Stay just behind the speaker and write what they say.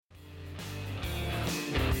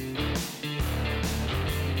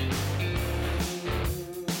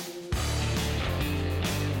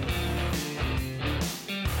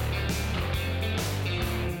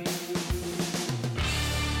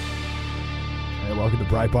Welcome to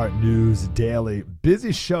Breitbart News Daily.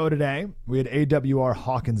 Busy show today. We had AWR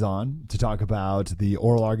Hawkins on to talk about the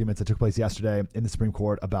oral arguments that took place yesterday in the Supreme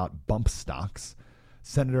Court about bump stocks.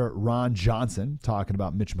 Senator Ron Johnson talking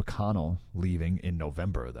about Mitch McConnell leaving in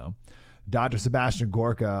November, though. Dr. Sebastian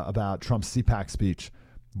Gorka about Trump's CPAC speech,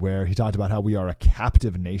 where he talked about how we are a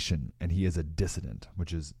captive nation and he is a dissident,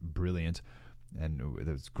 which is brilliant. And it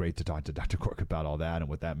was great to talk to Dr. Gorka about all that and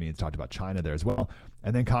what that means. Talked about China there as well.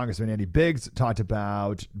 And then Congressman Andy Biggs talked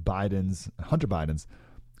about Hunter Biden's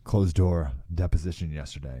closed door deposition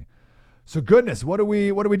yesterday. So goodness, what do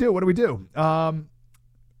we do?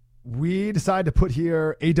 We decided to put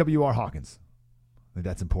here AWR Hawkins. I think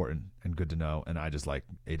that's important and good to know. And I just like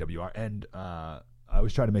AWR. And I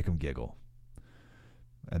always try to make him giggle.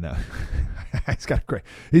 And that he's got a great.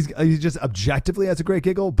 He just objectively has a great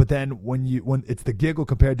giggle, but then when it's the giggle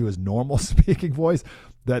compared to his normal speaking voice,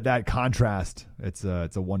 that contrast, it's a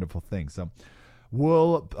wonderful thing. So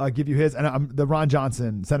we'll give you his, and the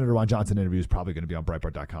Senator Ron Johnson interview is probably going to be on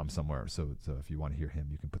Breitbart.com somewhere. So if you want to hear him,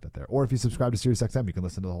 you can put that there, or if you subscribe to SiriusXM, you can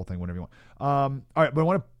listen to the whole thing whenever you want. All right, but I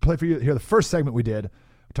want to play for you here the first segment we did.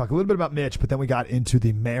 We talked a little bit about Mitch, but then we got into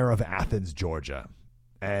the mayor of Athens, Georgia.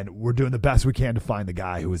 And we're doing the best we can to find the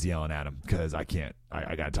guy who was yelling at him because I can't.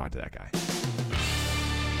 I got to talk to that guy.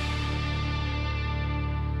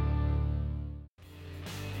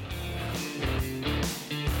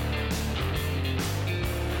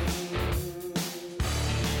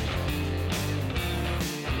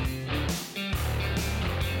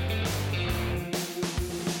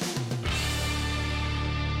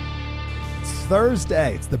 It's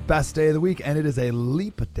Thursday. It's the best day of the week, and it is a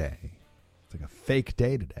leap day. It's like a fake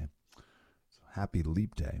day today. So happy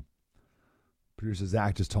leap day. Producer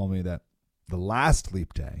Zach just told me that the last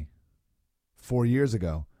leap day, 4 years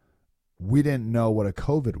ago, we didn't know what a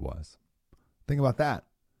COVID was. Think about that.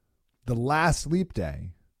 The last leap day,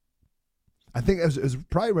 I think it was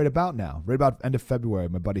probably right about now, right about end of February,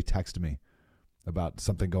 my buddy texted me about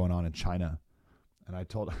something going on in China. And I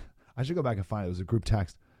told, I should go back and find it. It was a group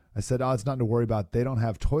text. I said, it's nothing to worry about. They don't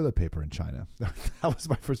have toilet paper in China. That was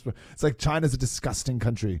my first. It's like China's a disgusting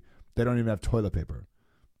country. They don't even have toilet paper.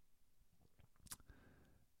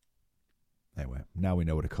 Anyway, now we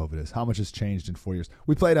know what a COVID is. How much has changed in 4 years?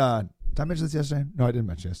 We played, did I mention this yesterday? No, I didn't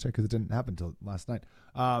mention it yesterday because it didn't happen until last night.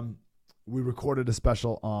 We recorded a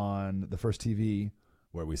special on the First TV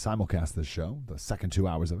where we simulcast this show, the second 2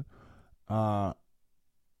 hours of it.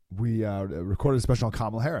 We recorded a special on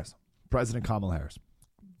Kamala Harris, President Kamala Harris.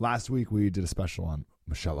 Last week, we did a special on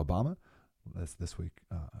Michelle Obama. This week,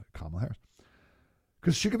 Kamala Harris.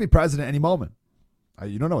 Because she could be president any moment.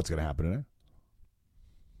 You don't know what's going to happen today.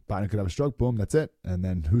 Biden could have a stroke. Boom, that's it. And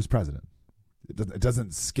then who's president? It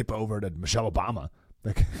doesn't skip over to Michelle Obama.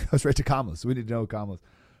 It goes right to Kamala. So we need to know Kamala.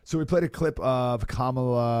 So we played a clip of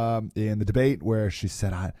Kamala in the debate where she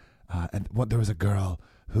said, there was a girl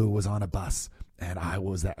who was on a bus, and I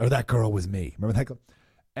was that, or that girl was me. Remember that clip?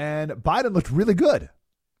 And Biden looked really good.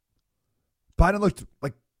 Biden looked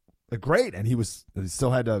like great, and he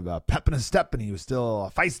still had a pep in his step, and he was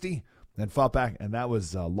still feisty, and fought back, and that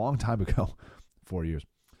was a long time ago, 4 years.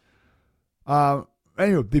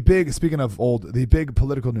 Anyway, the big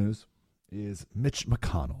political news is Mitch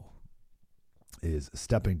McConnell is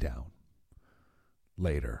stepping down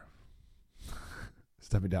later.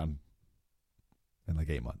 Stepping down in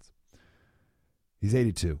like 8 months. He's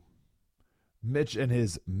 82. Mitch and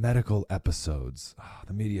his medical episodes.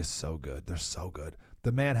 The media is so good. They're so good.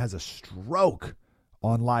 The man has a stroke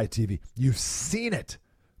on live TV. You've seen it.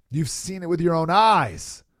 You've seen it with your own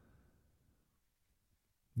eyes.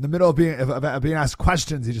 In the middle of being asked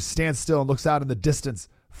questions, he just stands still and looks out in the distance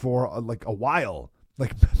for like a while,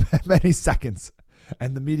 like many seconds.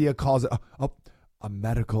 And the media calls it a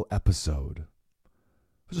medical episode.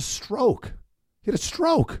 It was a stroke. He had a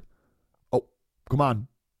stroke. Oh, come on.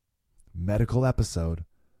 Medical episode.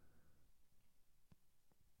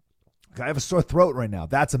 I have a sore throat right now.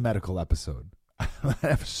 That's a medical episode. I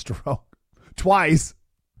have a stroke. Twice.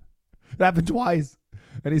 It happened twice.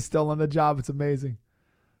 And he's still on the job. It's amazing.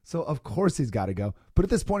 So, of course, he's got to go. But at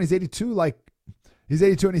this point, he's 82. He's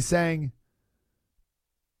 82 and he's saying,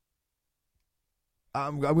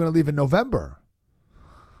 I'm going to leave in November.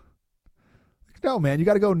 No, man, you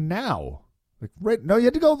got to go now. No, you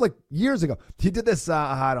had to go years ago. He did this.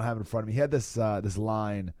 I don't have it in front of me. He had this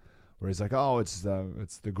line where he's like, it's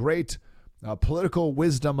the great political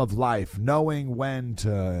wisdom of life, knowing when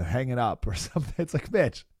to hang it up or something. It's like,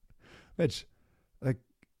 Mitch, at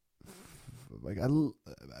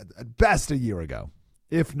best a year ago,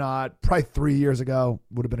 if not probably 3 years ago,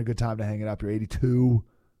 would have been a good time to hang it up. You're 82.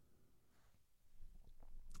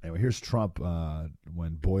 Anyway, here's Trump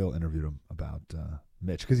when Boyle interviewed him about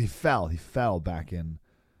Mitch, because he fell back in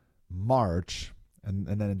March, and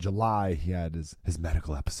then in July he had his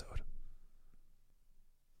medical episode.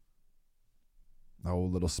 Oh,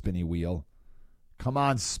 little spinny wheel. Come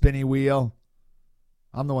on, spinny wheel.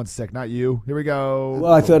 I'm the one sick, not you. Here we go.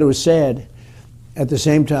 Well, I thought it was sad. At the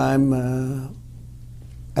same time,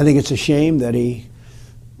 I think it's a shame that he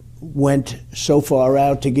went so far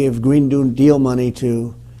out to give Green New Deal money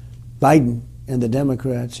to Biden and the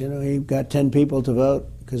Democrats. You know, he got 10 people to vote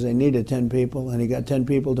because they needed 10 people, and he got 10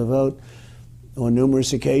 people to vote on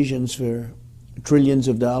numerous occasions for trillions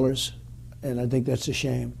of dollars, and I think that's a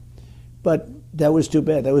shame. But that was too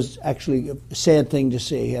bad. That was actually a sad thing to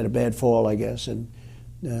see. He had a bad fall, I guess, and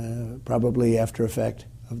probably after effect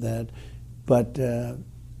of that. But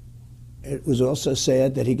it was also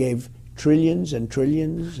sad that he gave trillions and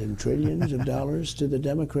trillions and trillions of dollars to the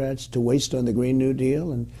Democrats to waste on the Green New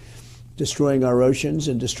Deal and destroying our oceans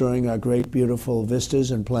and destroying our great, beautiful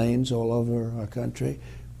vistas and plains all over our country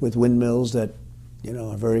with windmills that, you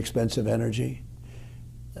know, are very expensive energy.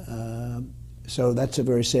 So that's a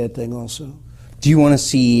very sad thing also. Do you want to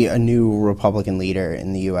see a new Republican leader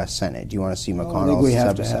in the U.S. Senate? Do you want to see McConnell? I think we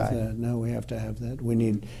have step to have aside? that. No, we have to have that.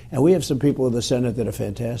 And we have some people in the Senate that are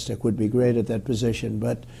fantastic, would be great at that position,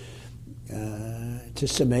 but it's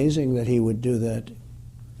just amazing that he would do that.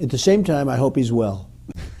 At the same time, I hope he's well.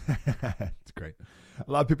 It's great.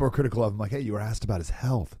 A lot of people are critical of him, like, hey, you were asked about his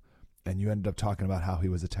health, and you ended up talking about how he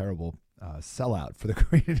was a terrible sellout for the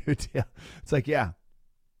Green New Deal. It's like, yeah,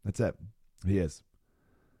 that's it. He is.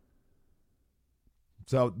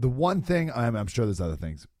 So the one thing, I'm sure there's other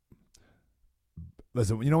things.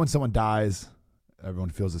 Listen, you know when someone dies, everyone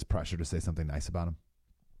feels this pressure to say something nice about him,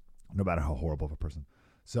 no matter how horrible of a person.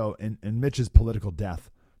 So in Mitch's political death,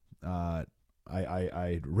 I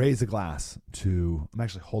raise a glass to, I'm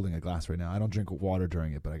actually holding a glass right now. I don't drink water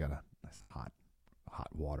during it, but I got a nice hot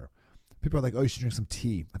water. People are like, oh, you should drink some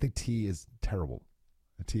tea. I think tea is terrible.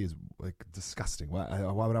 Tea is like disgusting. Why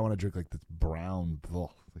would I want to drink like this brown? Ugh,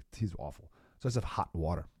 like, tea's awful. So I just have hot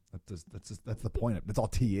water. That's the point. That's all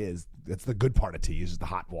tea is. That's the good part of tea, is just the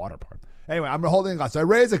hot water part. Anyway, I'm holding a glass. So I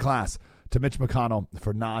raise a glass to Mitch McConnell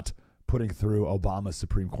for not putting through Obama's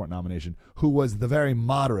Supreme Court nomination, who was the very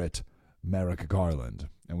moderate Merrick Garland.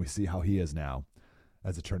 And we see how he is now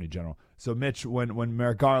as Attorney General. So Mitch, when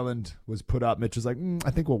Merrick Garland was put up, Mitch was like,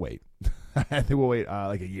 I think we'll wait. I think we'll wait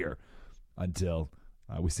like a year until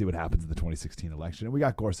we see what happens in the 2016 election. And we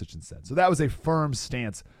got Gorsuch instead. So that was a firm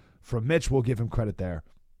stance from Mitch. We'll give him credit there.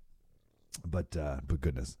 But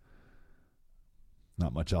goodness,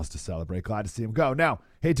 not much else to celebrate. Glad to see him go. Now,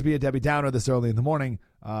 hate to be a Debbie Downer this early in the morning,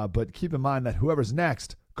 but keep in mind that whoever's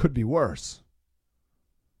next could be worse.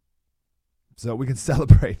 So we can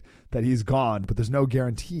celebrate that he's gone, but there's no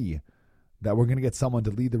guarantee that we're going to get someone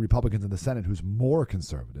to lead the Republicans in the Senate who's more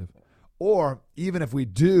conservative. Or even if we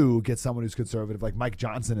do get someone who's conservative, like Mike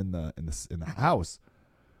Johnson in the House,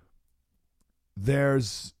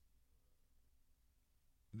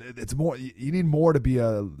 it's more. You need more to be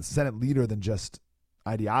a Senate leader than just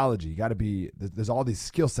ideology. You got to be. There's all these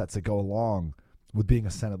skill sets that go along with being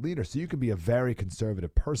a Senate leader. So you can be a very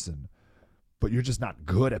conservative person, but you're just not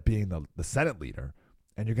good at being the Senate leader,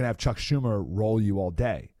 and you're gonna have Chuck Schumer roll you all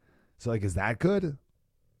day. So like, is that good?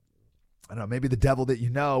 I don't know. Maybe the devil that you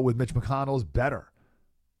know with Mitch McConnell is better.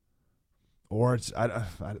 Or it's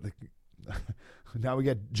now we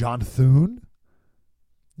get John Thune.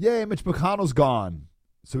 Yay, Mitch McConnell's gone.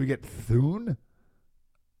 So we get Thune?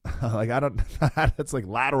 Like, I don't, that's like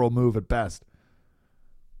lateral move at best.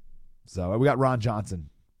 So we got Ron Johnson,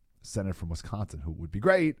 senator from Wisconsin, who would be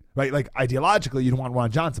great, right? Like, ideologically, you don't want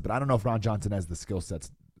Ron Johnson, but I don't know if Ron Johnson has the skill sets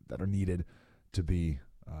that are needed to be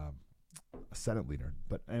a Senate leader.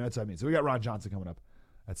 But anyway, that's what I mean. So we got Ron Johnson coming up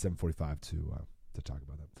at 7:45 to talk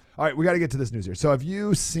about that. All right, we got to get to this news here. So have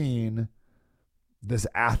you seen this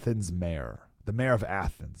Athens mayor, the mayor of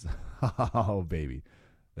Athens? Oh, baby.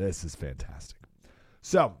 This is fantastic.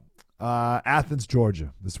 So Athens,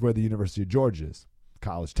 Georgia. This is where the University of Georgia is.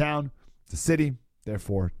 College town. It's a city.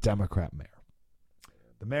 Therefore, Democrat mayor.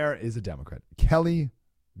 The mayor is a Democrat. Kelly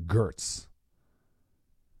Gertz.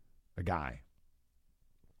 A guy.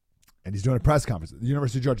 And he's doing a press conference at the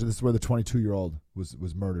University of Georgia. This is where the 22-year-old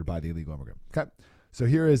was murdered by the illegal immigrant. Okay, so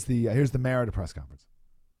here's the mayor at a press conference.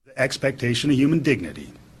 The expectation of human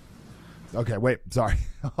dignity. Okay, wait, sorry,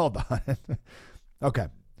 hold on. Okay,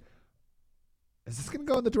 is this going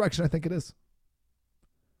to go in the direction I think it is?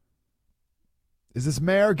 Is this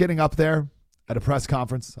mayor getting up there at a press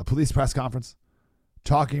conference, a police press conference,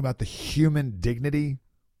 talking about the human dignity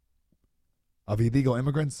of illegal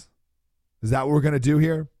immigrants? Is that what we're going to do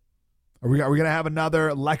here? Are we going to have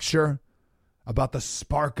another lecture about the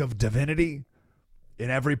spark of divinity in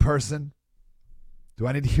every person? Do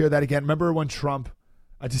I need to hear that again? Remember when Trump,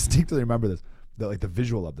 I distinctly remember this, the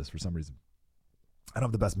visual of this for some reason. I don't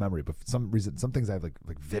have the best memory, but for some reason, some things I have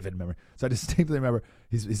like vivid memory. So I distinctly remember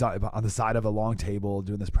he's on the side of a long table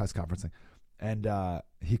doing this press conference thing. And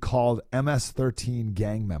he called MS-13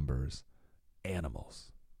 gang members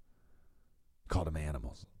animals. Called them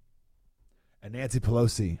animals. And Nancy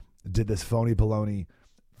Pelosi did this phony baloney.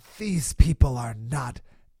 These people are not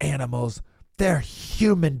animals. They're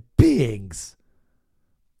human beings.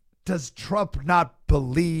 Does Trump not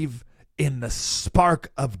believe in the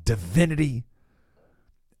spark of divinity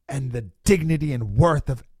and the dignity and worth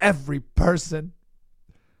of every person?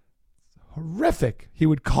 It's horrific. He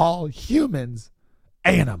would call humans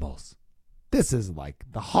animals. This is like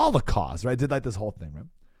the Holocaust, right? Did like this whole thing, right?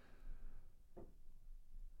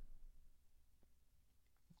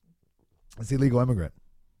 This illegal immigrant,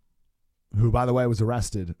 who, by the way, was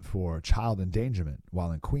arrested for child endangerment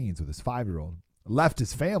while in Queens with his 5-year-old, left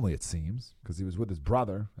his family, it seems, because he was with his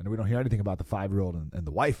brother, and we don't hear anything about the 5-year-old and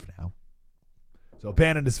the wife now. So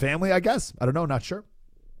abandoned his family, I guess. I don't know, not sure.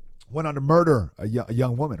 Went on to murder a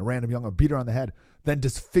young woman, a random young woman, beat her on the head, then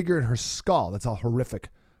disfigured her skull. That's how horrific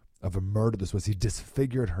of a murder this was. He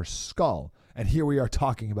disfigured her skull. And here we are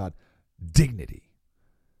talking about dignity.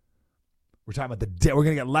 We're talking about we're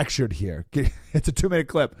going to get lectured here. It's a 2-minute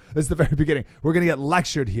clip. This is the very beginning. We're going to get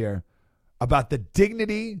lectured here about the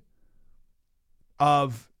dignity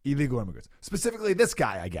of illegal immigrants. Specifically this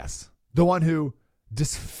guy, I guess. The one who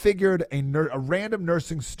disfigured a random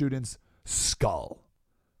nursing student's skull.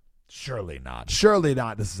 Surely not. Surely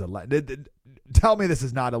not. This is tell me this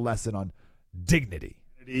is not a lesson on dignity.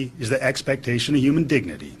 Dignity is the expectation of human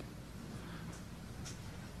dignity.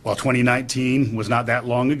 While 2019 was not that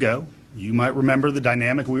long ago, you might remember the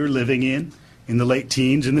dynamic we were living in the late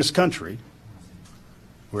teens in this country,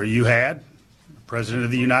 where you had the President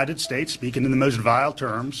of the United States speaking in the most vile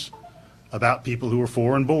terms about people who were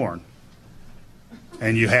foreign born.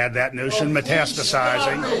 And you had that notion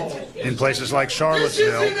metastasizing in places like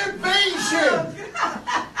Charlottesville. This is an invasion!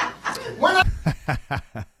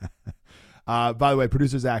 By the way,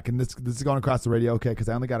 producer Zach, and this is going across the radio, okay? Because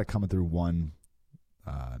I only got it coming through one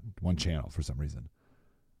channel for some reason.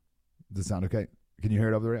 Does it sound okay? Can you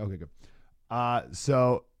hear it over the radio? Okay, good.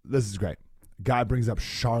 So this is great. Guy brings up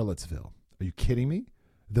Charlottesville. Are you kidding me?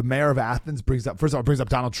 The mayor of Athens brings up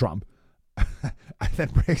Donald Trump. And then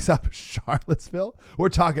brings up Charlottesville. We're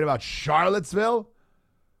talking about Charlottesville.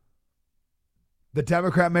 The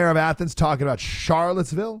Democrat mayor of Athens talking about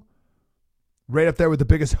Charlottesville. Right up there with the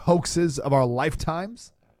biggest hoaxes of our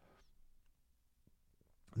lifetimes.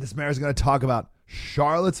 This mayor is going to talk about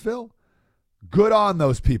Charlottesville. Good on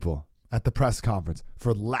those people at the press conference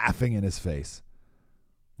for laughing in his face.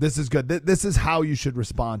 This is good. This is how you should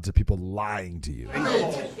respond to people lying to you.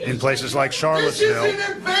 In places like Charlottesville. This is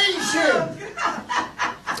an invasion!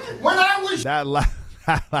 When I was... That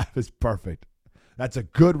laugh is perfect. That's a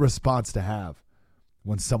good response to have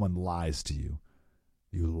when someone lies to you.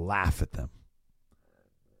 You laugh at them.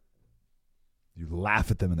 You laugh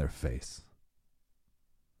at them in their face.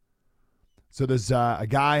 So there's a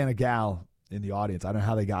guy and a gal in the audience. I don't know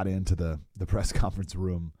how they got into the press conference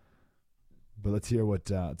room, but let's hear what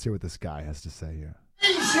this guy has to say here.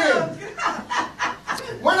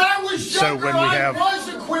 When I was younger, I was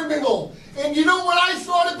a criminal. And you know what I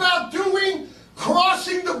thought about doing?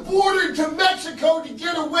 Crossing the border to Mexico to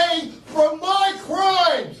get away from my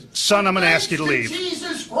crimes. Son, I'm going to ask you to leave.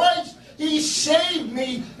 Jesus Christ, he saved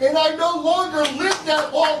me, and I no longer live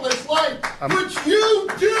that lawless life, which you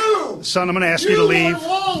do. Son, I'm going to ask you to leave. You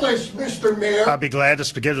are lawless, Mr. Mayor. I'll be glad to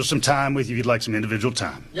schedule some time with you if you'd like some individual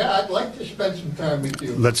time. Yeah, I'd like to spend some time with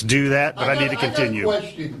you. Let's do that, but I need to continue. I got a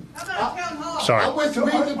question. Sorry. I'm with So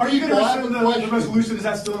me the are you people. going I to have a rescind the question. resolution? Is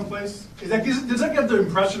that still in place? Does that give the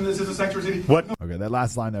impression this is a sanctuary city? What? Okay, that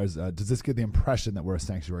last line there is, does this give the impression that we're a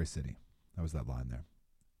sanctuary city? That was that line there.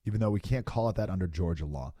 Even though we can't call it that under Georgia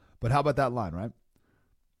law. But how about that line, right?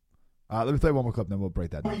 Let me play one more clip, then we'll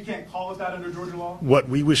break that down. You can't call it that under Georgia law? What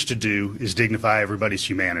we wish to do is dignify everybody's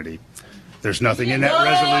humanity. There's nothing in that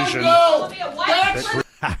resolution. No,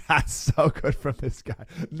 That's so good from this guy.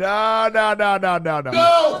 No. no, that's not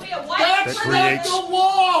the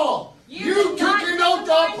law. You took an oath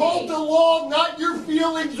to uphold the law, not your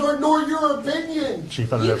feelings or nor your opinion.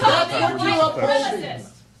 Chief, I You don't know called if me that's a how white you're upholding.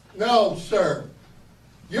 supremacist. No, sir.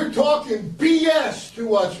 You're talking BS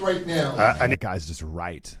to us right now. That guy's just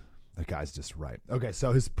right. That guy's just right. Okay,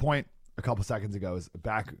 so his point a couple seconds ago is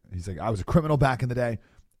he's like, I was a criminal back in the day,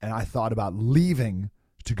 and I thought about leaving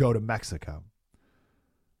to go to Mexico.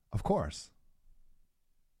 Of course.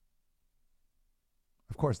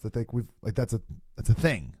 Of course, that's a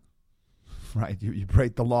thing, right? You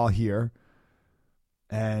break the law here,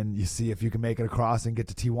 and you see if you can make it across and get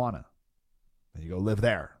to Tijuana, and you go live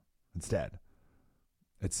there instead.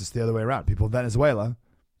 It's just the other way around. People in Venezuela,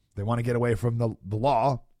 they want to get away from the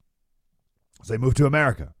law, so they move to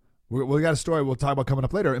America. We got a story we'll talk about coming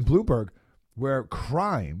up later in Bloomberg where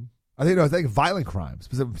crime, I think violent crime,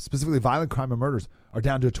 specifically violent crime and murders, are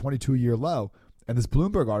down to a 22-year low. And this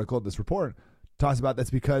Bloomberg article, this report, talks about that's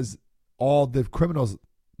because all the criminals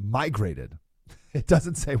migrated. It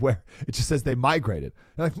doesn't say where. It just says they migrated.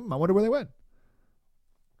 You're like, I wonder where they went.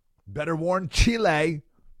 Better warn Chile.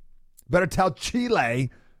 Better tell Chile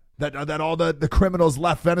that all the criminals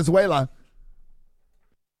left Venezuela.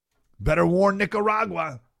 Better warn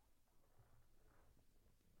Nicaragua.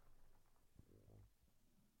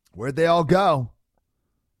 Where'd they all go?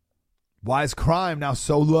 Why is crime now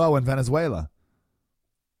so low in Venezuela?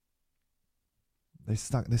 They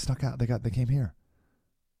snuck out. They came here.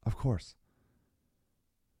 Of course.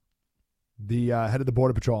 The head of the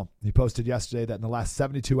Border Patrol, he posted yesterday that in the last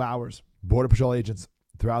 72 hours, Border Patrol agents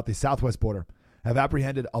throughout the southwest border have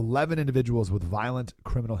apprehended 11 individuals with violent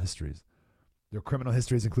criminal histories. Their criminal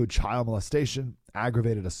histories include child molestation,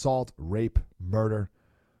 aggravated assault, rape, murder,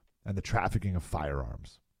 and the trafficking of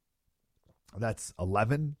firearms. That's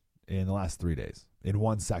 11 in the last 3 days in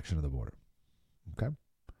one section of the border. Okay?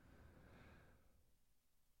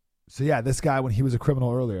 So yeah, this guy, when he was a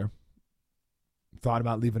criminal earlier, thought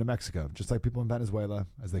about leaving to Mexico, just like people in Venezuela,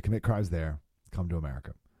 as they commit crimes there, come to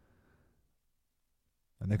America.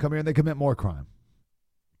 And they come here and they commit more crime.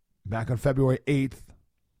 Back on February 8th,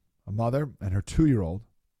 a mother and her 2-year-old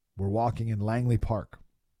were walking in Langley Park.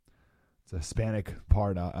 It's a Hispanic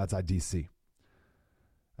part outside D.C.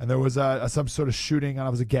 And there was some sort of shooting. I don't know if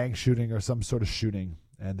it was a gang shooting or some sort of shooting.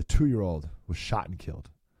 And the 2-year-old was shot and killed.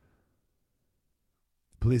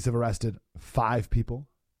 Police have arrested 5 people,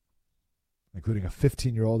 including a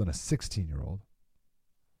 15-year-old and a 16-year-old,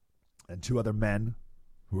 and 2 other men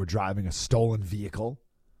who were driving a stolen vehicle.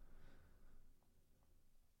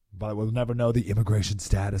 But we'll never know the immigration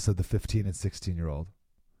status of the 15 and 16-year-old.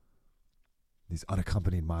 These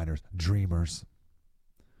unaccompanied minors, dreamers.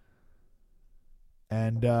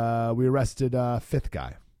 And we arrested a 5th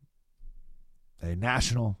guy, a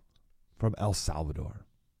national from El Salvador.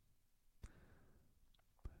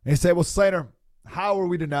 And you say, well, Slater, how are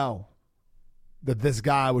we to know that this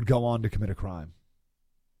guy would go on to commit a crime?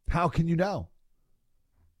 How can you know?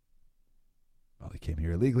 Well, he came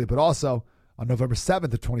here illegally, but also on November 7th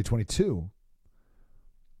of 2022,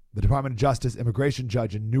 the Department of Justice immigration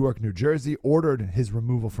judge in Newark, New Jersey, ordered his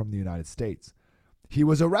removal from the United States. He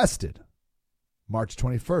was arrested March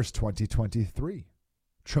 21st, 2023.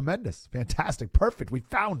 Tremendous. Fantastic. Perfect. We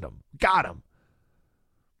found him. Got him.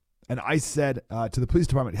 And ICE said to the police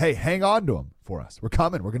department, hey, hang on to him for us. We're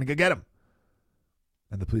coming. We're going to go get him.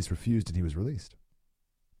 And the police refused, and he was released.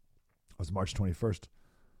 It was March 21st,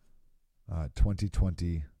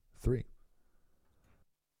 2023.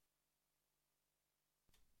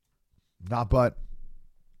 Not but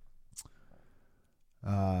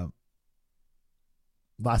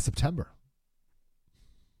last September,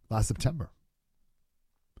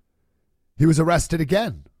 he was arrested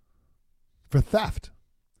again for theft.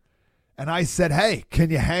 And I said, hey,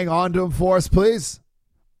 can you hang on to him for us, please?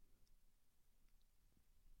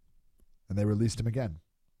 And they released him again.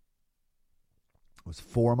 It was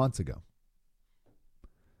 4 months ago.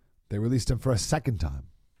 They released him for a second time.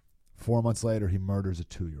 4 months later, he murders a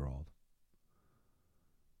 2-year-old.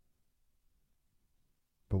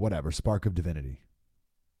 But whatever, spark of divinity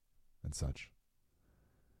and such.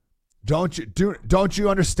 Don't you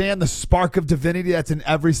understand the spark of divinity that's in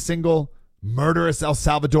every single murderous El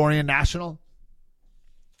Salvadorian national?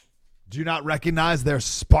 Do you not recognize their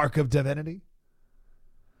spark of divinity?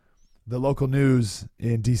 The local news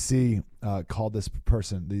in D.C. Called this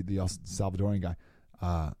person, the El Salvadorian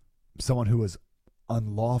guy, someone who was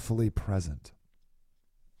unlawfully present.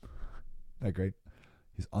 Isn't that great?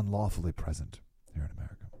 He's unlawfully present here in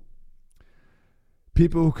America.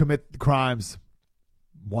 People who commit crimes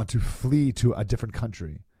want to flee to a different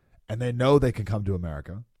country, and they know they can come to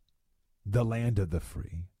America, the land of the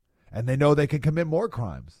free, and they know they can commit more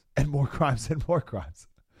crimes and more crimes and more crimes.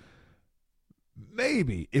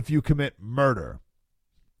 Maybe if you commit murder,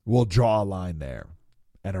 we'll draw a line there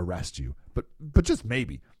and arrest you. But just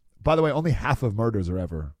maybe. By the way, only half of murders are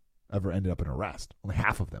ever ended up in arrest. Only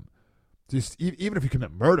half of them. So even if you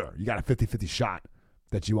commit murder, you got a 50-50 shot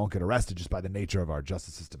that you won't get arrested just by the nature of our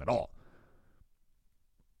justice system at all.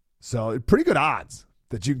 So pretty good odds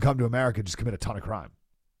that you can come to America and just commit a ton of crime.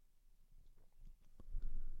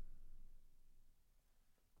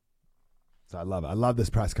 So I love it. I love this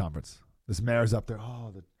press conference. This mayor's up there.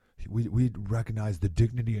 Oh, we recognize the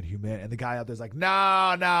dignity and humanity. And the guy out there's like,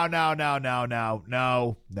 no.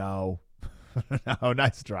 No,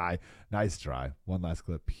 nice try. One last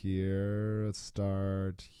clip here. Let's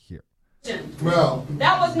start here. Well,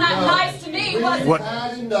 that was not nice to me, was it?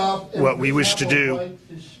 Had enough. What we wish to do. Right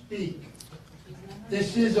to speak.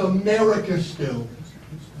 This is America still.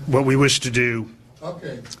 What we wish to do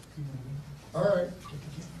Okay. All right.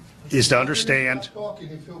 is to understand Stop talking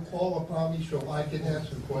if he'll call upon me so I can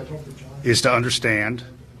ask a question.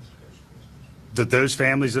 that those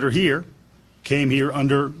families that are here came here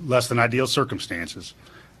under less than ideal circumstances.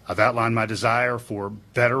 I've outlined my desire for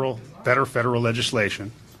better federal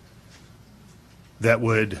legislation that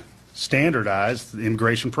would standardize the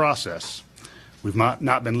immigration process. We've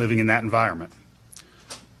not been living in that environment.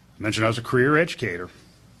 I mentioned I was a career educator.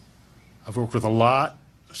 I've worked with a lot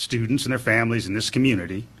of students and their families in this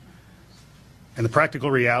community, and the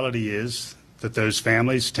practical reality is that those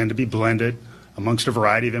families tend to be blended amongst a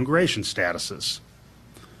variety of immigration statuses.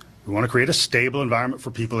 We want to create a stable environment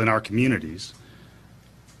for people in our communities,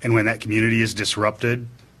 and when that community is disrupted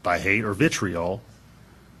by hate or vitriol,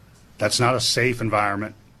 that's not a safe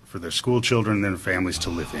environment for their school children and their families to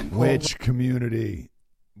live in. Which community?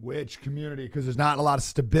 Because there's not a lot of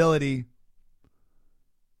stability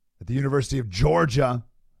at the University of Georgia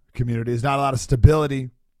community. There's not a lot of stability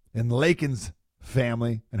in Lakin's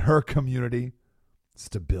family and her community.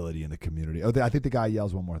 Stability in the community. Oh, I think the guy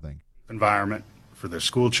yells one more thing. Environment for their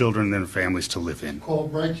school children and their families to live in.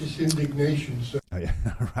 Called righteous indignation, sir. Oh, yeah.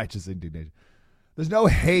 Righteous indignation. There's no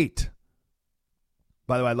hate.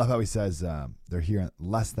 By the way, I love how he says they're here in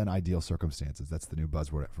less than ideal circumstances. That's the new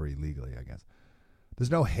buzzword for illegally, I guess.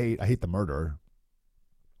 There's no hate. I hate the murderer.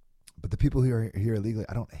 But the people who are here illegally,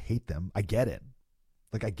 I don't hate them. I get it.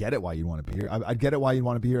 Like, I get it why you want to be here. I'd get it why you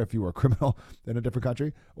want to be here if you were a criminal in a different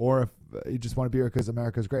country, or if you just want to be here because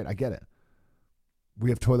America's great. I get it. We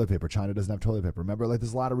have toilet paper. China doesn't have toilet paper. Remember, like,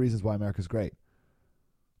 there's a lot of reasons why America's great.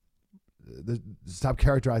 Stop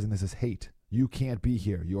characterizing this as hate. You can't be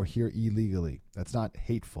here. You're here illegally. That's not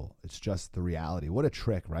hateful. It's just the reality. What a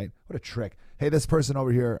trick, right? What a trick. Hey, this person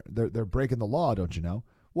over here, they're breaking the law, don't you know?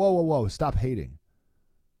 Whoa. Stop hating.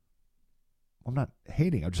 I'm not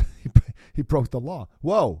hating. He broke the law.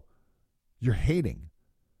 Whoa. You're hating.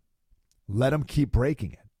 Let him keep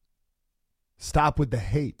breaking it. Stop with the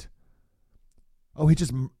hate. Oh,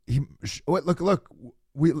 look.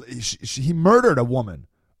 He murdered a woman.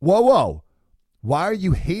 Whoa. Why are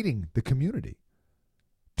you hating the community?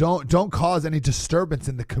 Don't cause any disturbance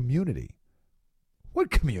in the community. What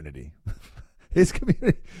community? His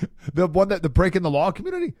community? The one the breaking the law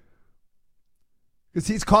community? Because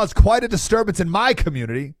he's caused quite a disturbance in my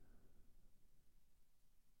community.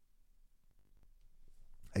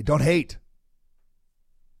 Hey, don't hate.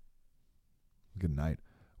 Good night.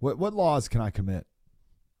 What laws can I commit?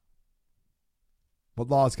 What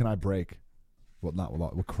laws can I break? What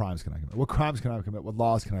crimes can I commit? What crimes can I commit? What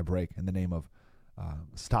laws can I break in the name of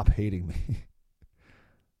stop hating me?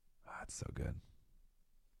 That's so good.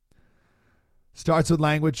 Starts with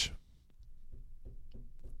language.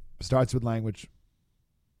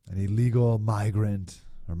 An illegal migrant,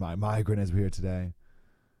 or migrant as we hear today,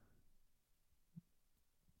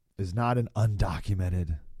 is not an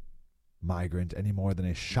undocumented migrant any more than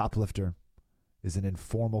a shoplifter is an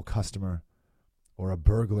informal customer or a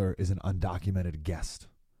burglar is an undocumented guest.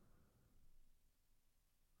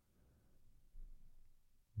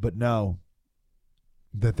 But know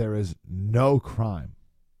that there is no crime.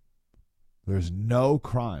 There's no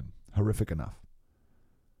crime horrific enough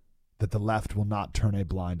that the left will not turn a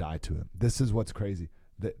blind eye to it. This is what's crazy.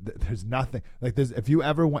 There's nothing. Like, if you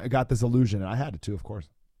ever got this illusion, and I had it too, of course.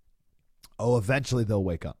 Oh, eventually they'll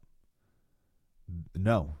wake up.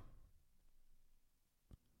 No.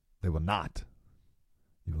 They will not.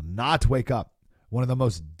 You will not wake up.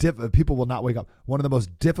 People will not wake up. One of the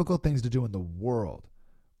most difficult things to do in the world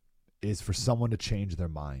is for someone to change their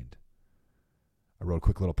mind. I wrote a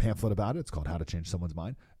quick little pamphlet about it. It's called How to Change Someone's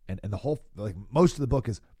Mind. And the whole, most of the book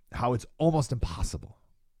is how it's almost impossible.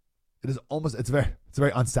 It's a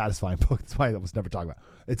very unsatisfying book. That's why I almost never talk about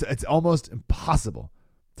it. It's almost impossible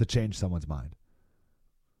to change someone's mind.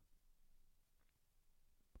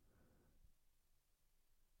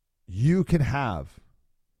 You can have,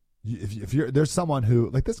 if there's someone who,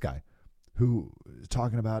 like this guy, who is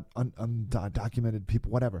talking about undocumented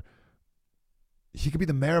people, whatever. He could be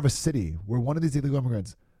the mayor of a city where one of these illegal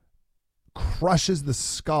immigrants crushes the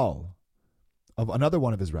skull of another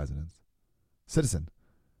one of his citizen,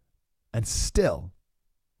 and still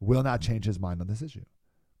will not change his mind on this issue.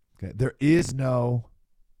 Okay, there is no,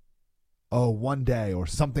 one day or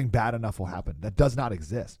something bad enough will happen. That does not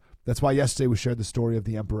exist. That's why yesterday we shared the story of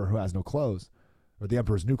the emperor who has no clothes, or the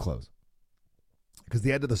emperor's new clothes. Because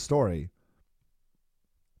the end of the story,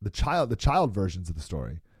 the child versions of the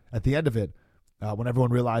story, at the end of it, when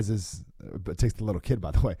everyone realizes, it takes the little kid,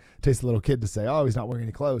 by the way, it takes the little kid to say, oh, he's not wearing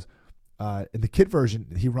any clothes. In the kid version,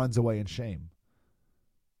 he runs away in shame.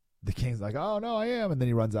 The king's like, oh, no, I am. And then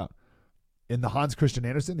he runs out. In the Hans Christian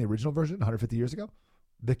Andersen, the original version, 150 years ago,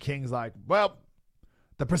 the king's like, well,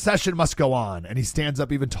 the procession must go on. And he stands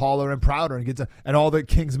up even taller and prouder and gets and all the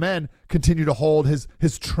king's men continue to hold his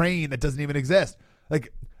train that doesn't even exist.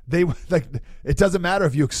 It doesn't matter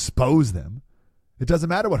if you expose them. It doesn't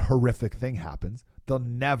matter what horrific thing happens. They'll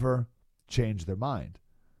never change their mind.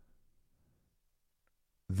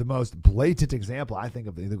 The most blatant example, I think,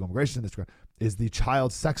 of illegal immigration in this is the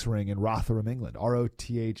child sex ring in Rotherham, England. Rotherham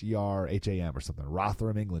or something.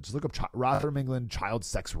 Rotherham, England. Just look up Rotherham, England child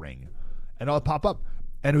sex ring, and it'll pop up.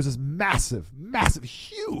 And it was this massive,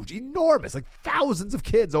 huge, enormous, like thousands of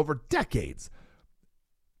kids over decades,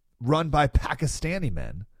 run by Pakistani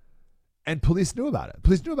men, and police knew about it.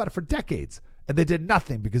 Police knew about it for decades, and they did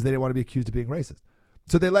nothing because they didn't want to be accused of being racist.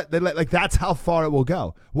 So they let that's how far it will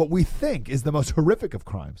go. What we think is the most horrific of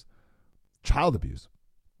crimes, child abuse.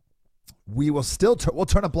 We will still we'll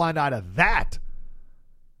turn a blind eye to that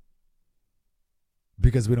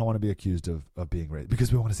because we don't want to be accused of being racist,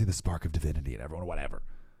 because we want to see the spark of divinity in everyone, whatever.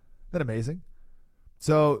 Isn't that amazing?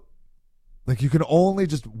 So, you can only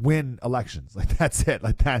just win elections. That's it.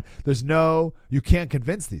 That. You can't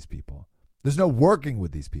convince these people. There's no working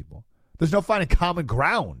with these people. There's no finding common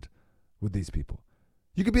ground with these people.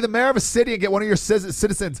 You could be the mayor of a city and get one of your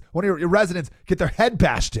citizens, one of your residents, get their head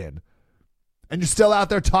bashed in. And you're still out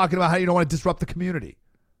there talking about how you don't want to disrupt the community.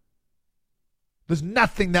 There's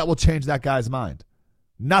nothing that will change that guy's mind.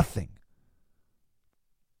 Nothing.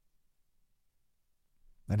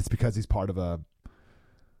 And it's because he's part of a,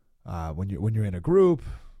 when you're in a group,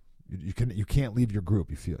 you can't leave your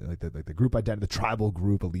group. You feel like the group identity, the tribal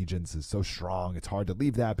group allegiance is so strong. It's hard to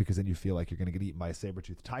leave that because then you feel like you're going to get eaten by a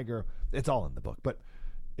saber-toothed tiger. It's all in the book, but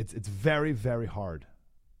it's very, very hard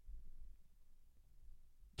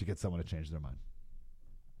to get someone to change their mind.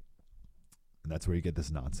 And that's where you get this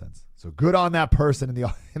nonsense. So good on that person in the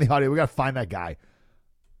audio. We got to find that guy.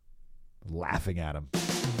 Laughing at him.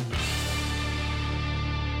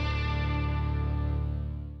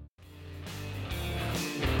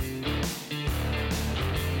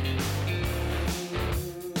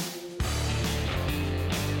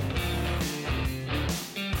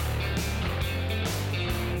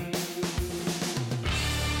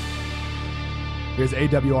 Here's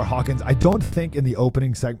AWR Hawkins. I don't think in the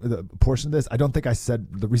opening segment, the portion of this, I don't think I said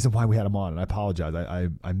the reason why we had him on, and I apologize.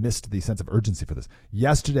 I missed the sense of urgency for this.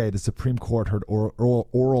 Yesterday, the Supreme Court heard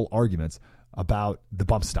oral arguments about the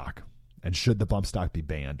bump stock and should the bump stock be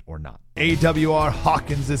banned or not. AWR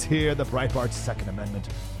Hawkins is here, the Breitbart Second Amendment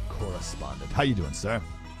correspondent. How you doing, sir?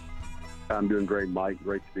 I'm doing great, Mike.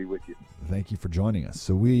 Great to be with you. Thank you for joining us.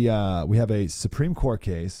 So we have a Supreme Court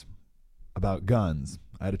case about guns.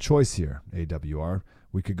 I had a choice here, AWR.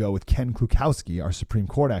 We could go with Ken Klukowski, our Supreme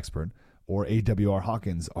Court expert, or AWR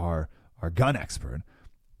Hawkins, our gun expert.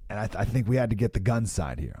 And I think we had to get the gun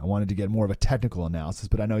side here. I wanted to get more of a technical analysis,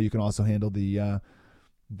 but I know you can also handle the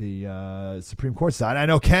Supreme Court side. I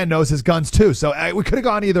know Ken knows his guns too, so we could have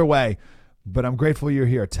gone either way. But I'm grateful you're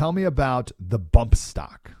here. Tell me about the bump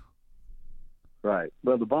stock. Right.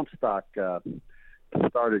 Well, the bump stock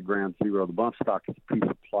started ground zero. The bump stock is a piece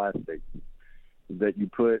of plastic that you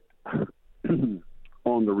put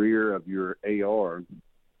on the rear of your AR.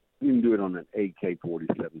 You can do it on an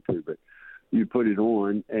AK-47 too, but you put it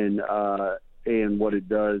on, and what it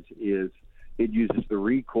does is it uses the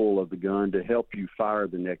recoil of the gun to help you fire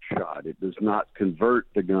the next shot. It does not convert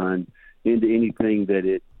the gun into anything that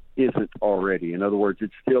it isn't already. In other words,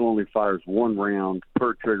 it still only fires one round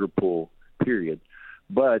per trigger pull, period.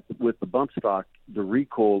 But with the bump stock, the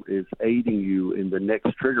recoil is aiding you in the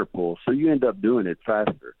next trigger pull, so you end up doing it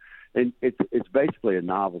faster. And it's basically a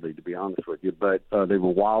novelty, to be honest with you, but they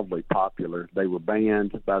were wildly popular. They were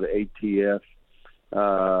banned by the ATF,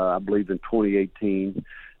 I believe, in 2018.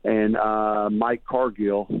 And Mike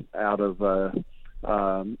Cargill out of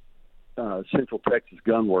Central Texas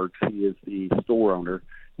Gunworks, he is the store owner,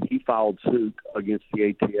 he filed suit against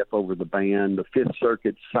the ATF over the ban. The Fifth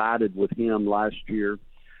Circuit sided with him last year.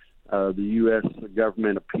 The U.S.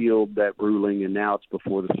 government appealed that ruling, and now it's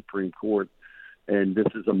before the Supreme Court. And this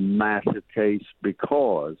is a massive case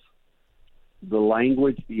because the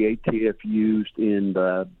language the ATF used in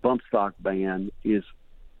the bump stock ban is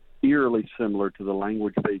eerily similar to the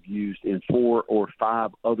language they've used in 4 or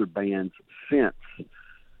 5 other bans since.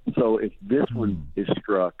 So if this one is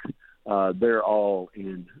struck, they're all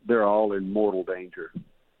in mortal danger.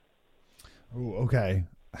 Ooh, okay.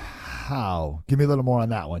 How? Give me a little more on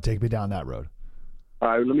that one. Take me down that road. All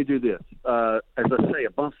right, let me do this. As I say,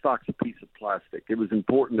 a bump stock's a piece of plastic. It was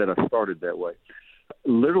important that I started that way.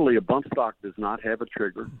 Literally, a bump stock does not have a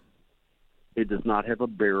trigger. It does not have a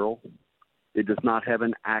barrel. It does not have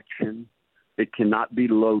an action. It cannot be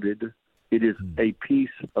loaded. It is a piece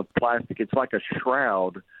of plastic. It's like a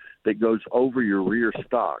shroud that goes over your rear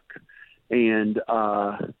stock. And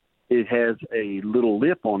it has a little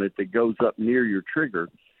lip on it that goes up near your trigger,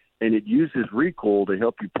 and it uses recoil to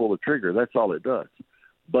help you pull the trigger. That's all it does.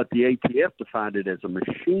 But the ATF defined it as a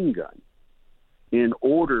machine gun in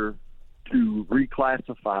order to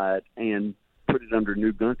reclassify it and put it under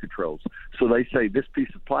new gun controls. So they say this piece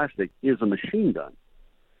of plastic is a machine gun,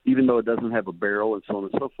 even though it doesn't have a barrel and so on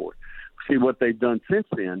and so forth. See, what they've done since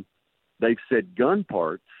then, they've said gun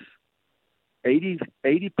parts,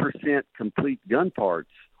 80% complete gun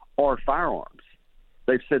parts are firearms.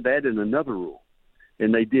 They've said that in another rule.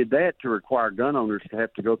 And they did that to require gun owners to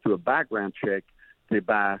have to go through a background check to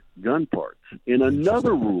buy gun parts. In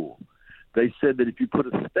another rule, they said that if you put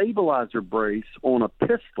a stabilizer brace on a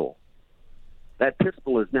pistol, that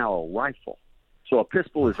pistol is now a rifle. So a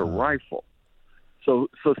pistol is a rifle. So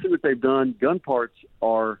see what they've done? Gun parts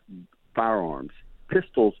are firearms.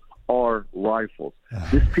 Pistols are rifles.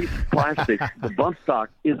 This piece of plastic, the bump stock,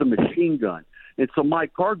 is a machine gun. And so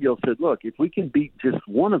Mike Cargill said, look, if we can beat just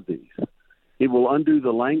one of these, it will undo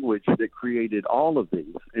the language that created all of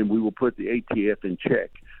these, and we will put the ATF in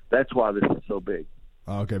check. That's why this is so big.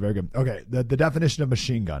 Okay, very good. Okay, the definition of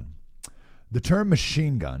machine gun. The term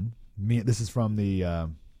machine gun, this is from the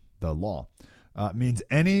law, means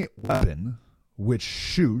any weapon which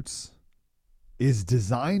shoots, is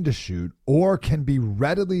designed to shoot, or can be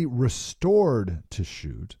readily restored to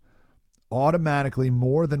shoot automatically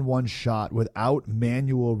more than one shot without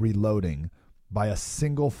manual reloading by a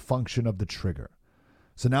single function of the trigger.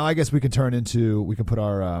 So now I guess we can put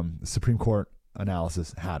our Supreme Court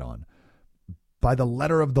analysis hat on. By the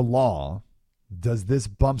letter of the law, does this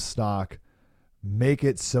bump stock make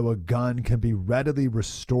it so a gun can be readily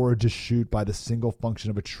restored to shoot by the single function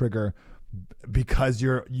of a trigger because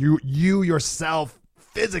you yourself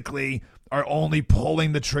physically are only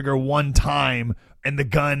pulling the trigger one time and the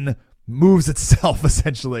gun moves itself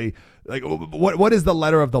essentially? Like, what is the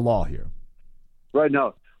letter of the law here? Right.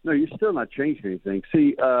 No, you're still not changing anything.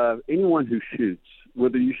 See, anyone who shoots,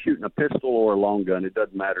 whether you're shooting a pistol or a long gun, it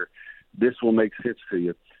doesn't matter. This will make sense to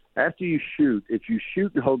you. After you shoot, if you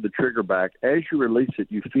shoot and hold the trigger back, as you release it,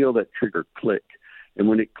 you feel that trigger click. And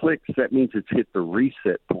when it clicks, that means it's hit the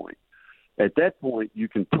reset point. At that point, you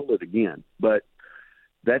can pull it again. But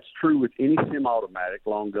that's true with any semi-automatic,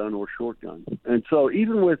 long gun or short gun. And so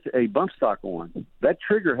even with a bump stock on, that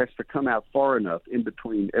trigger has to come out far enough in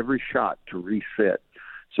between every shot to reset.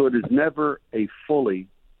 So it is never a fully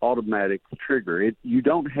automatic trigger. You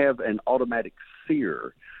don't have an automatic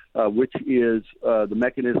sear, which is the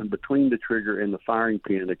mechanism between the trigger and the firing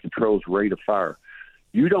pin that controls rate of fire.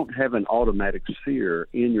 You don't have an automatic sear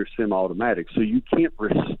in your semi-automatic, so you can't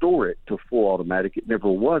restore it to full automatic. It never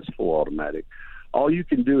was full automatic. All you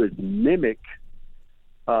can do is mimic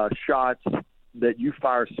shots that you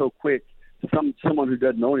fire so quick. Someone who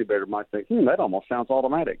doesn't know any better might think, that almost sounds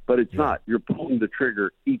automatic, but it's not. You're pulling the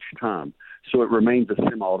trigger each time, so it remains a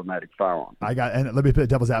semi-automatic firearm. And let me play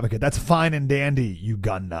devil's advocate. That's fine and dandy, you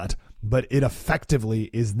gun nut, but it effectively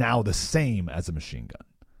is now the same as a machine gun.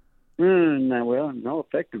 No,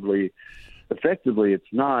 effectively it's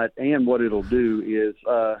not. And what it'll do is,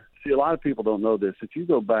 see, a lot of people don't know this. If you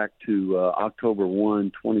go back to October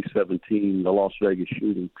 1, 2017, the Las Vegas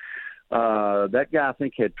shooting, that guy, I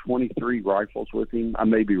think, had 23 rifles with him. I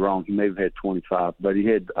may be wrong. He may have had 25, but he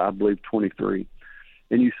had, I believe, 23.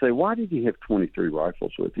 And you say, why did he have 23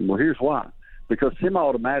 rifles with him? Well, here's why. Because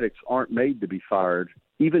semi-automatics aren't made to be fired,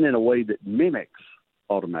 even in a way that mimics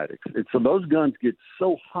automatics. And so those guns get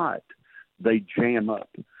so hot, they jam up.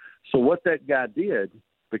 So what that guy did,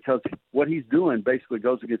 because what he's doing basically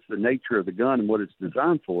goes against the nature of the gun and what it's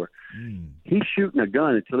designed for, he's shooting a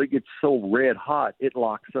gun until it gets so red hot, it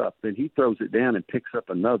locks up. Then he throws it down and picks up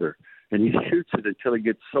another. And he shoots it until it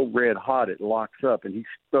gets so red hot, it locks up. And he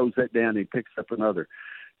throws that down and he picks up another.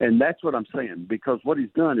 And that's what I'm saying, because what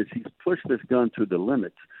he's done is he's pushed this gun to the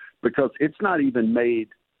limits, because it's not even made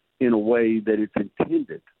in a way that it's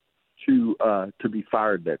intended to be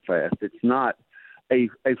fired that fast. It's not a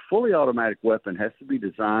fully automatic weapon has to be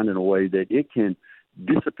designed in a way that it can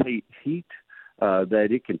dissipate heat, that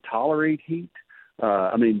it can tolerate heat.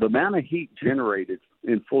 I mean, the amount of heat generated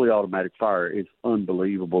in fully automatic fire is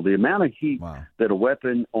unbelievable. The amount of heat that a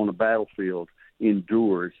weapon on a battlefield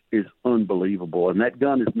endures is unbelievable. And that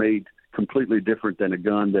gun is made completely different than a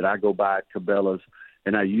gun that I go buy at Cabela's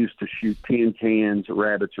and I use to shoot tin cans,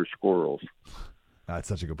 rabbits, or squirrels. That's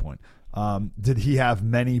such a good point. Did he have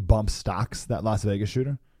many bump stocks, that Las Vegas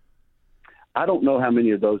shooter? I don't know how many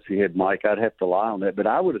of those he had, Mike. I'd have to lie on that. But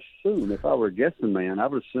I would assume, if I were a guessing man, I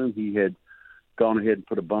would assume he had gone ahead and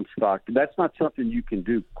put a bump stock. That's not something you can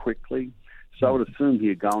do quickly. So I would assume he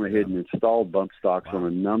had gone ahead and installed bump stocks on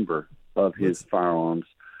a number of his firearms.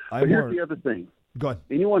 But here's the other thing. Go ahead.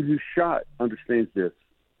 Anyone who's shot understands this.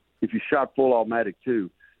 If you shot full automatic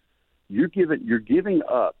too, you're giving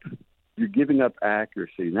up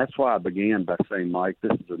accuracy. And that's why I began by saying, Mike,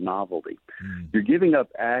 this is a novelty. You're giving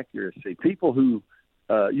up accuracy. People who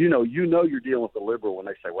you're dealing with a liberal when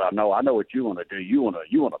they say, well, no, I know what you want to do. You want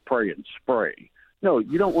to pray and spray. No,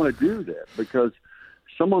 you don't want to do that, because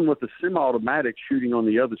someone with a semi-automatic shooting on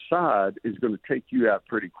the other side is going to take you out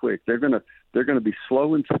pretty quick. They're going to be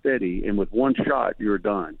slow and steady, and with one shot, you're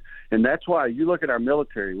done. And that's why you look at our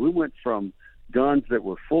military. We went from guns that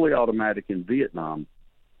were fully automatic in Vietnam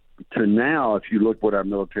to now, if you look what our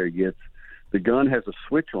military gets, the gun has a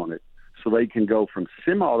switch on it, so they can go from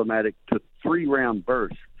semi-automatic to 3-round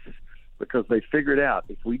bursts, because they figured out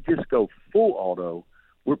if we just go full auto,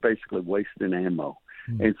 we're basically wasting ammo.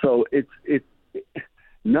 And so it's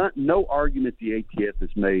no argument the ATF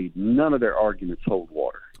has made, none of their arguments hold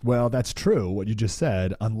water. Well, that's true, what you just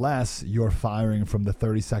said, unless you're firing from the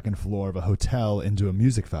 32nd floor of a hotel into a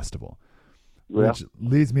music festival. Which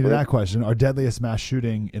leads me to that question. Our deadliest mass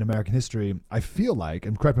shooting in American history, I feel like,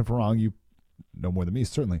 and correct me if I'm wrong, you know more than me,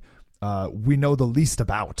 certainly, we know the least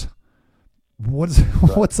about.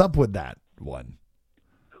 What's up with that one?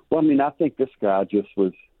 Well, I mean, I think this guy just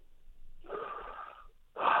was.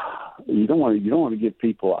 You don't want to give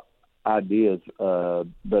people ideas,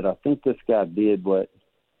 but I think this guy did what.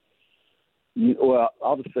 Well,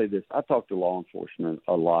 I'll just say this. I talk to law enforcement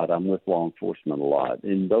a lot. I'm with law enforcement a lot.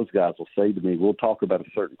 And those guys will say to me, we'll talk about a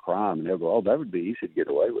certain crime, and they'll go, oh, that would be easy to get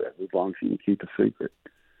away with as long as you can keep a secret.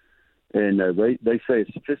 And they say, as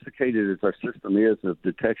sophisticated as our system is of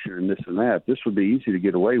detection and this and that, this would be easy to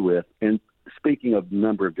get away with. And speaking of a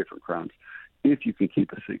number of different crimes, if you can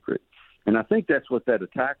keep a secret. And I think that's what that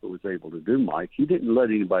attacker was able to do, Mike. He didn't let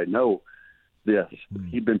anybody know this.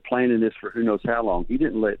 He'd been planning this for who knows how long. He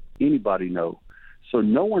didn't let anybody know. So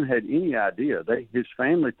no one had any idea. His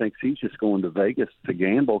family thinks he's just going to Vegas to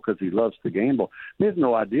gamble because he loves to gamble. He has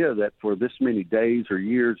no idea that for this many days or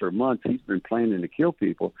years or months he's been planning to kill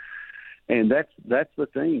people. And that's the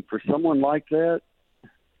thing. For someone like that,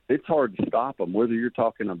 it's hard to stop them, whether you're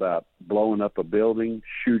talking about blowing up a building,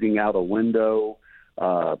 shooting out a window,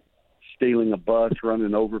 stealing a bus,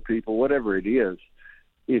 running over people, whatever it is.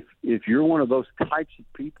 If you're one of those types of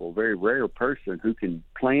people, very rare person who can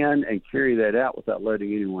plan and carry that out without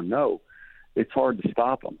letting anyone know, it's hard to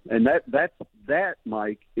stop them. And that,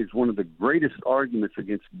 Mike, is one of the greatest arguments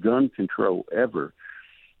against gun control ever,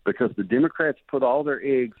 because the Democrats put all their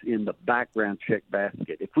eggs in the background check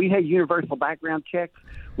basket. If we had universal background checks,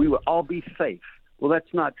 we would all be safe. Well,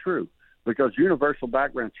 that's not true, because universal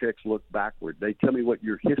background checks look backward. They tell me what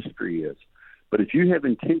your history is. But if you have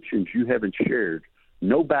intentions you haven't shared,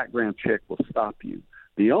 no background check will stop you.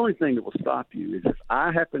 The only thing that will stop you is if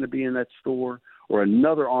I happen to be in that store or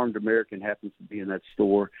another armed American happens to be in that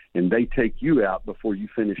store and they take you out before you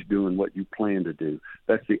finish doing what you plan to do.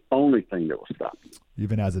 That's the only thing that will stop you.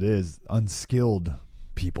 Even as it is, unskilled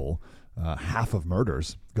people, half of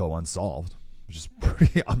murders go unsolved, which is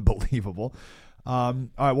pretty unbelievable. All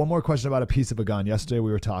right, one more question about a piece of a gun. Yesterday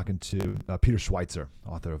we were talking to Peter Schweitzer,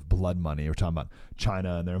 author of Blood Money. We were talking about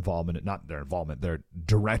China and their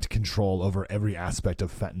direct control over every aspect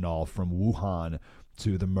of fentanyl, from Wuhan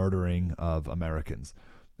to the murdering of Americans.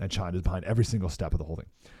 And China's behind every single step of the whole thing.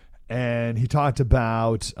 And he talked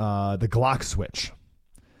about the Glock switch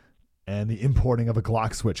and the importing of a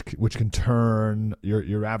Glock switch, which can turn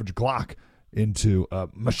your average Glock into a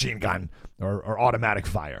machine gun or automatic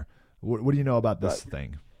fire. What do you know about this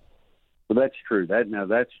thing? Well, that's true.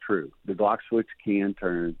 That's true. The Glock switch can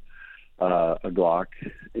turn a Glock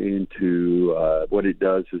into what it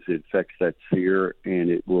does is it affects that sear,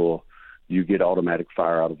 and you get automatic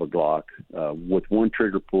fire out of a Glock. With one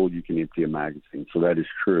trigger pull, you can empty a magazine. So that is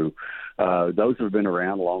true. Those have been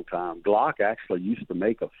around a long time. Glock actually used to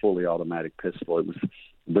make a fully automatic pistol. It was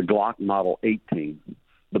the Glock Model 18.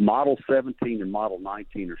 The Model 17 and Model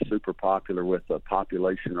 19 are super popular with the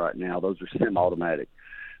population right now. Those are semi-automatic.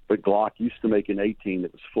 But Glock used to make an 18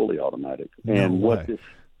 that was fully automatic. And what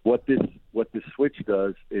this switch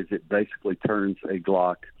does is it basically turns a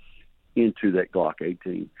Glock into that Glock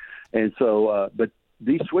 18. And so, but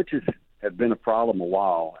these switches have been a problem a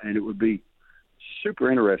while, and it would be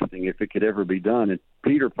super interesting if it could ever be done. And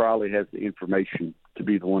Peter probably has the information to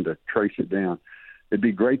be the one to trace it down. It'd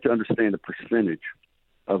be great to understand the percentage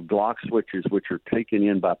of Glock switches which are taken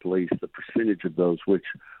in by police, the percentage of those which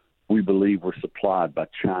we believe were supplied by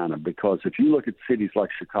China. Because if you look at cities like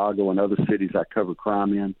Chicago and other cities I cover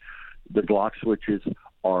crime in, the Glock switches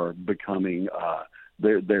are becoming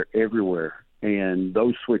they're everywhere, and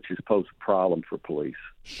those switches pose a problem for police.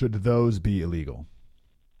 Should those be illegal?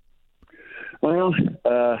 Well,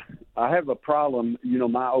 I have a problem. You know,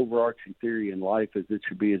 my overarching theory in life is it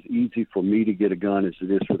should be as easy for me to get a gun as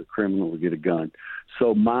it is for the criminal to get a gun.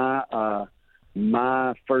 So my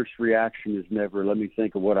first reaction is never, let me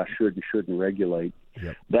think of what I should and shouldn't regulate.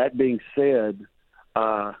 Yep. That being said,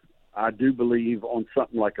 I do believe on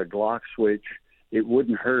something like a Glock switch, it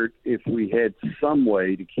wouldn't hurt if we had some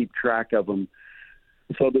way to keep track of them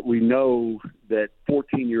so that we know that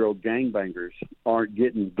 14-year-old gangbangers aren't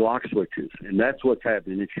getting Glock switches. And that's what's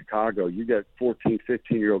happening in Chicago. You got 14,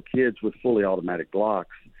 15-year-old kids with fully automatic Glocks.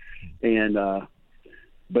 And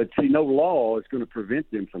but see, no law is going to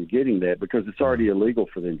prevent them from getting that because it's already illegal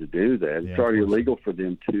for them to do that. It's already illegal for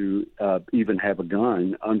them to even have a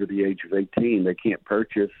gun under the age of 18. They can't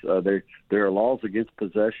purchase. There are laws against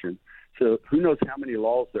possession. So who knows how many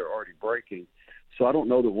laws they're already breaking. So I don't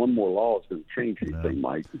know that one more law is going to change anything,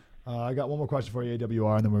 Mike. I got one more question for you,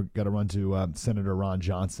 AWR, and then we're going to run to Senator Ron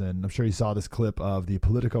Johnson. I'm sure you saw this clip of the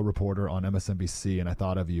Politico reporter on MSNBC, and I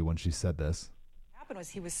thought of you when she said this. Was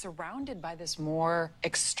he was surrounded by this more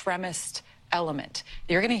extremist element.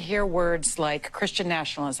 You're going to hear words like Christian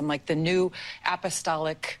nationalism, like the new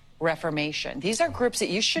apostolic Reformation. These are groups that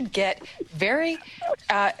you should get very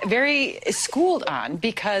schooled on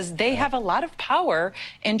because they have a lot of power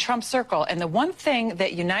in Trump's circle. And the one thing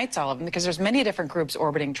that unites all of them, because there's many different groups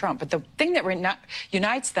orbiting Trump, but the thing that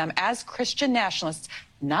unites them as Christian nationalists,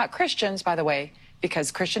 not Christians, by the way,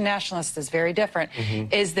 because Christian nationalist is very different,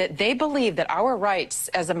 is that they believe that our rights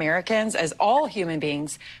as Americans, as all human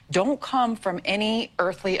beings, don't come from any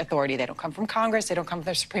earthly authority. They don't come from Congress. They don't come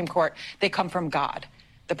from the Supreme Court. They come from God.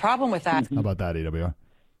 The problem with that... How about that, AWR?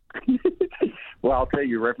 Well, I'll tell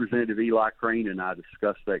you, Representative Eli Crane and I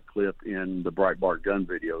discussed that clip in the Breitbart gun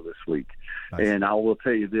video this week. Nice. And I will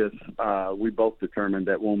tell you this, we both determined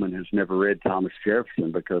that woman has never read Thomas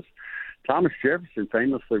Jefferson because Thomas Jefferson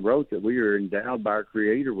famously wrote that we are endowed by our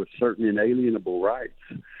Creator with certain inalienable rights.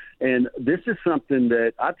 And this is something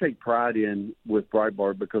that I take pride in with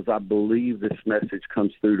Breitbart because I believe this message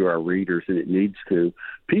comes through to our readers, and it needs to.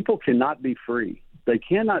 People cannot be free. They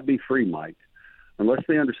cannot be free, Mike, unless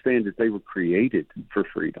they understand that they were created for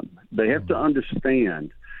freedom. They have to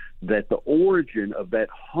understand that the origin of that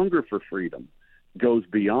hunger for freedom goes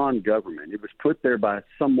beyond government. It was put there by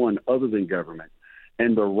someone other than government.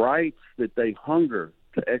 And the rights that they hunger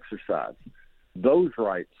to exercise, those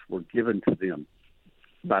rights were given to them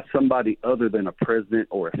by somebody other than a president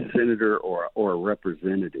or a senator or a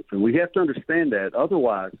representative. And we have to understand that.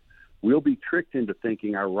 Otherwise, we'll be tricked into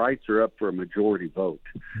thinking our rights are up for a majority vote.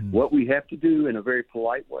 What we have to do in a very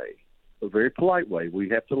polite way, we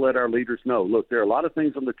have to let our leaders know, look, there are a lot of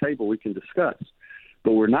things on the table we can discuss,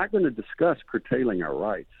 but we're not going to discuss curtailing our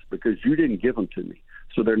rights because you didn't give them to me,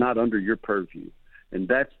 so they're not under your purview. And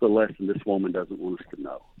that's the lesson this woman doesn't want us to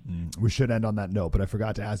know. We should end on that note, but I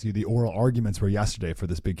forgot to ask you, the oral arguments were yesterday for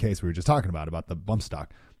this big case we were just talking about the bump stock.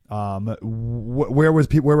 Where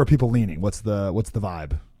were people leaning? What's the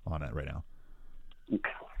vibe on it right now?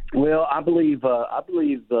 Well, I believe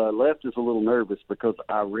the left is a little nervous because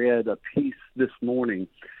I read a piece this morning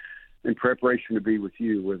in preparation to be with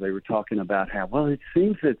you where they were talking about how, well, it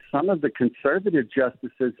seems that some of the conservative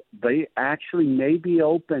justices, they actually may be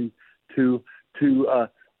open to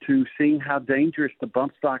seeing how dangerous the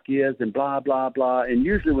bump stock is and blah, blah, blah. And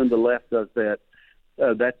usually when the left does that,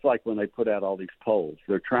 that's like when they put out all these polls.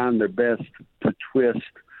 They're trying their best to twist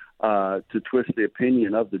the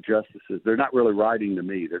opinion of the justices. They're not really writing to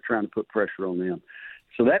me. They're trying to put pressure on them.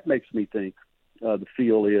 So that makes me think the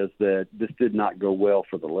feel is that this did not go well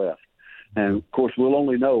for the left. And, of course, we'll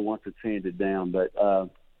only know once it's handed down. But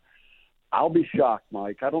I'll be shocked,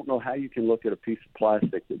 Mike. I don't know how you can look at a piece of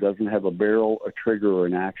plastic that doesn't have a barrel, a trigger, or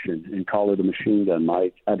an action and call it a machine gun,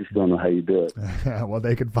 Mike. I just don't know how you do it. Well,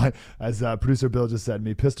 they can find, as producer Bill just said to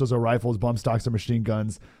me, pistols are rifles, bump stocks are machine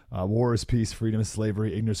guns, war is peace, freedom is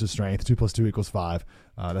slavery, ignorance is strength, 2 + 2 = 5.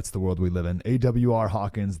 That's the world we live in. AWR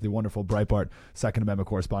Hawkins, the wonderful Breitbart Second Amendment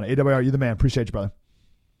correspondent. AWR, you're the man. Appreciate you, brother.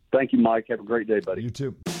 Thank you, Mike. Have a great day, buddy. You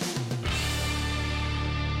too.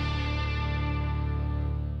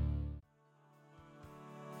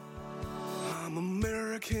 I'm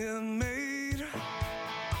American made.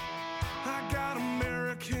 I got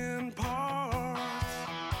American parts.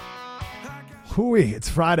 Hooey, it's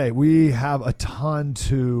Friday. We have a ton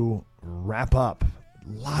to wrap up.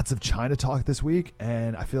 Lots of China talk this week,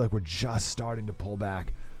 and I feel like we're just starting to pull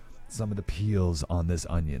back some of the peels on this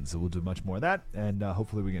onion. So we'll do much more of that, and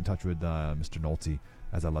hopefully we get in touch with Mr. Nolte,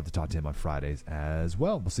 as I love to talk to him on Fridays as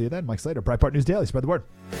well. We'll see you then. Mike Slater, Breitbart News Daily. Spread the word.